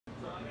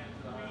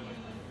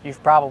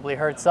You've probably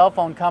heard cell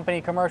phone company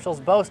commercials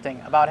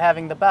boasting about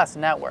having the best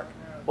network.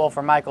 Well,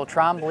 for Michael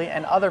Trombley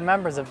and other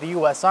members of the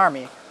U.S.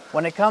 Army,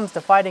 when it comes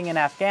to fighting in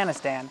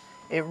Afghanistan,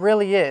 it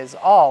really is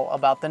all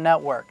about the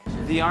network.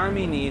 The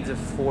Army needs a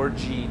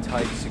 4G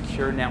type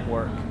secure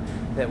network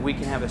that we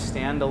can have a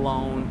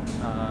standalone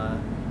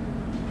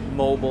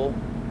mobile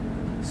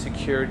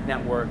secured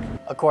network.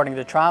 According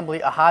to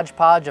Trombley, a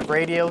hodgepodge of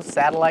radios,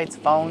 satellites,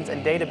 phones,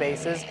 and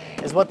databases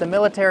is what the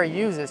military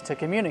uses to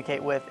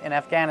communicate with in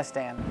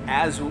Afghanistan.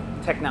 As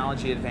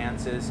technology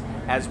advances,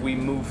 as we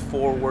move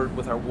forward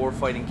with our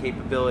warfighting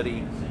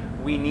capability,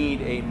 we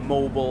need a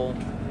mobile,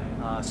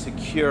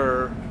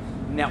 secure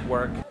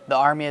network. The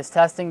Army is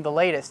testing the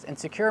latest in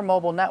secure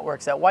mobile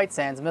networks at White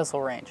Sands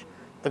Missile Range.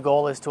 The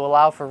goal is to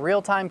allow for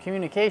real-time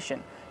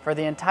communication for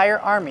the entire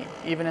Army,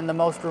 even in the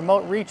most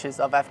remote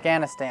reaches of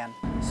Afghanistan.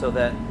 So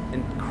that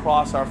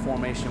across our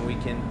formation we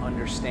can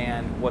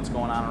understand what's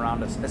going on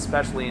around us,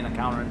 especially in a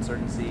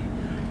counterinsurgency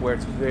where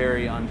it's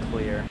very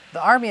unclear.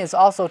 The Army is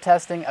also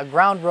testing a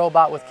ground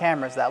robot with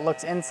cameras that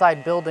looks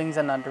inside buildings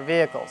and under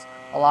vehicles,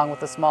 along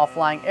with a small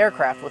flying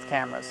aircraft with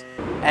cameras.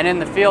 And in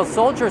the field,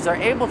 soldiers are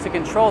able to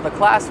control the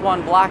Class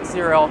 1 Block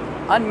 0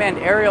 unmanned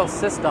aerial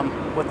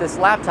system with this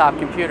laptop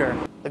computer.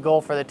 The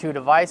goal for the two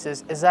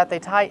devices is that they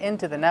tie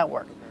into the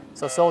network,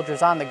 so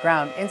soldiers on the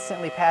ground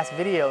instantly pass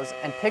videos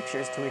and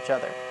pictures to each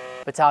other.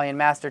 Battalion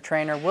Master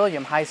Trainer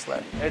William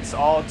Heisler. It's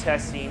all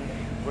testing.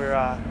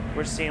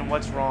 We're seeing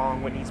what's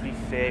wrong, what needs to be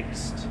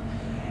fixed,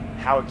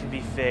 how it can be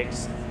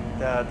fixed.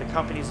 The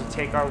companies will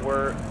take our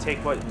word,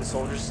 take what the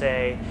soldiers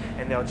say,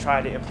 and they'll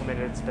try to implement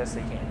it as best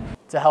they can.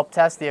 To help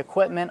test the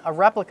equipment, a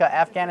replica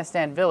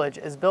Afghanistan village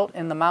is built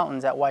in the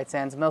mountains at White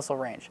Sands Missile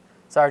Range.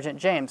 Sergeant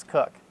James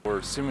Cook.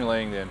 We're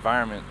simulating the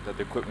environment that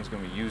the equipment is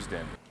going to be used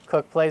in.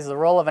 Cook plays the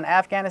role of an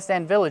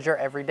Afghanistan villager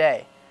every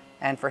day,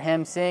 and for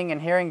him, seeing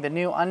and hearing the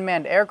new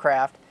unmanned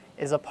aircraft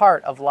is a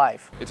part of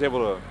life. It's able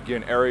to get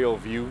an aerial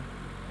view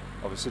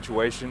of a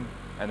situation,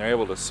 and they're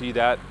able to see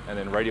that and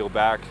then radio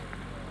back.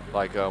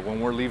 Like when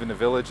we're leaving the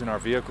village in our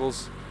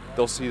vehicles,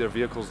 they'll see their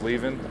vehicles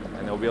leaving,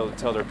 and they'll be able to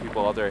tell their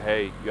people out there,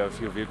 hey, you have a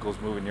few vehicles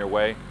moving your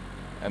way,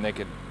 and they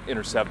can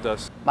intercept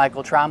us.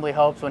 Michael Trombley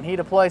hopes when he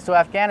deploys to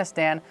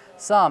Afghanistan,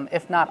 some,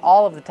 if not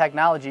all of the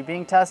technology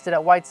being tested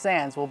at White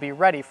Sands will be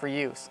ready for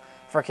use.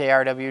 For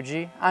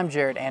KRWG, I'm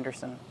Jared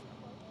Andersen.